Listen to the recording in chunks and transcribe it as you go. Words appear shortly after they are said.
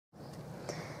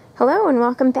Hello and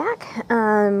welcome back.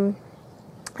 I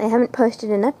haven't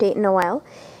posted an update in a while,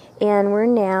 and we're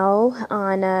now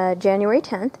on January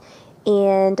 10th,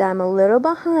 and I'm a little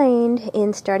behind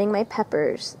in starting my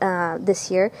peppers this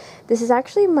year. This is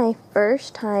actually my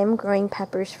first time growing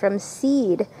peppers from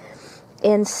seed,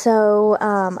 and so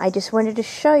I just wanted to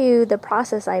show you the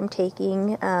process I'm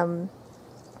taking.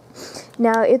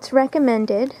 Now, it's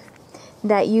recommended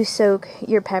that you soak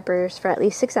your peppers for at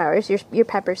least 6 hours, your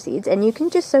pepper seeds, and you can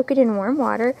just soak it in warm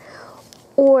water,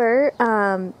 or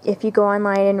if you go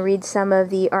online and read some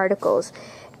of the articles,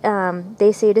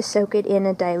 they say to soak it in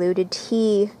a diluted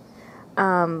tea,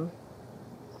 in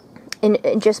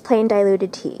just plain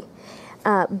diluted tea,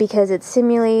 because it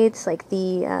simulates like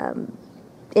the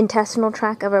intestinal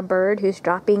tract of a bird who's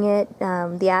dropping it,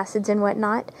 the acids and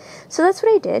whatnot. So that's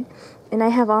what I did, and I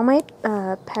have all my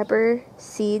pepper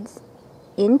seeds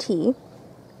in tea.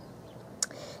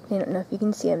 I don't know if you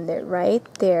can see them. They're right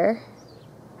there,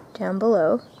 down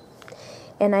below.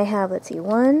 And I have, let's see,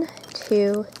 1,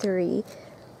 2, 3,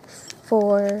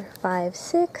 4, 5,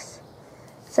 6,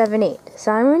 7, 8.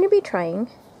 So I'm going to be trying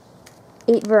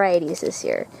 8 varieties this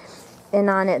year. And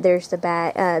on it, there's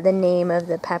the name of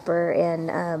the pepper,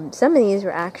 and some of these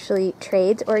were actually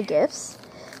trades or gifts,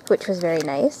 which was very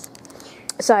nice.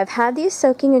 So I've had these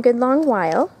soaking a good long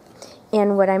while.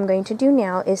 And what I'm going to do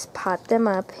now is pot them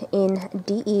up in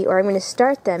DE, or I'm going to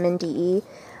start them in DE,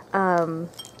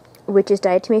 which is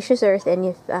diatomaceous earth. And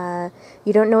if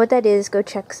you don't know what that is, go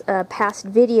check a past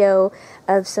video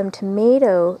of some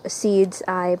tomato seeds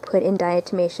I put in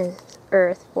diatomaceous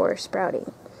earth for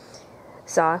sprouting.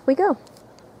 So off we go.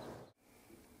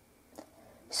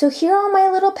 So here are all my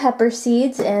little pepper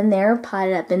seeds, and they're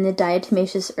potted up in the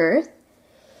diatomaceous earth.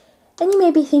 And you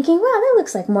may be thinking, wow, that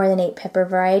looks like more than 8 pepper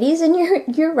varieties, and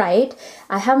you're right.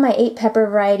 I have my 8 pepper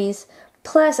varieties,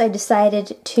 plus I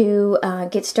decided to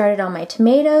get started on my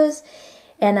tomatoes,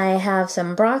 and I have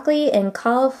some broccoli and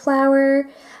cauliflower,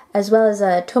 as well as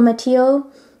a tomatillo,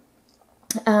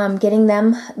 getting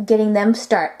them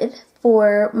started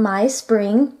for my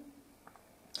spring.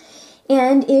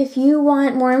 And if you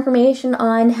want more information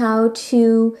on how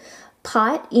to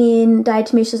pot in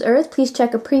diatomaceous earth, please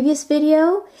check a previous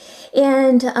video.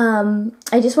 And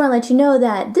I just want to let you know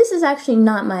that this is actually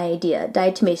not my idea,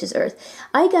 diatomaceous earth.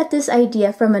 I got this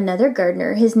idea from another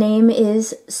gardener. His name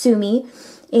is Sumi,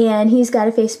 and he's got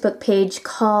a Facebook page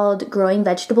called Growing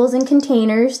Vegetables in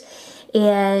Containers.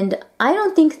 And I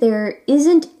don't think there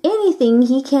isn't anything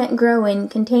he can't grow in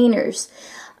containers.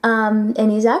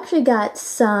 And he's actually got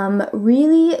some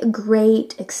really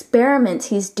great experiments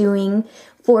he's doing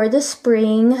for the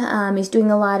spring. He's doing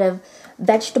a lot of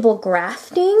vegetable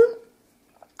grafting.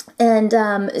 And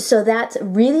so that's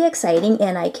really exciting,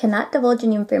 and I cannot divulge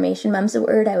any information. Mum's the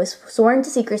word. I was sworn to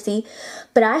secrecy.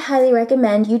 But I highly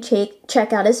recommend you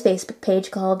check out his Facebook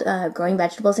page called Growing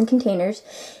Vegetables in Containers.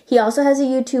 He also has a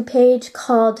YouTube page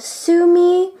called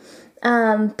Sumi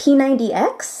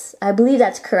P90X. I believe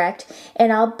that's correct.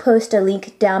 And I'll post a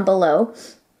link down below.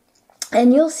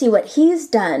 And you'll see what he's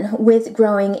done with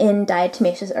growing in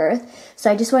diatomaceous earth.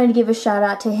 So I just wanted to give a shout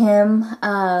out to him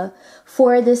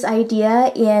for this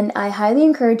idea, and I highly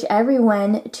encourage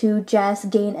everyone to just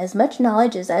gain as much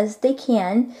knowledge as they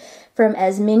can from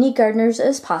as many gardeners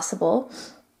as possible.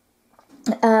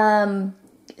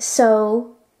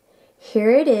 So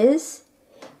here it is,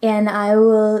 and I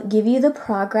will give you the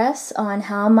progress on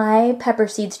how my pepper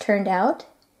seeds turned out.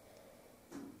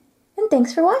 And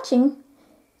thanks for watching.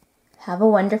 Have a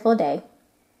wonderful day.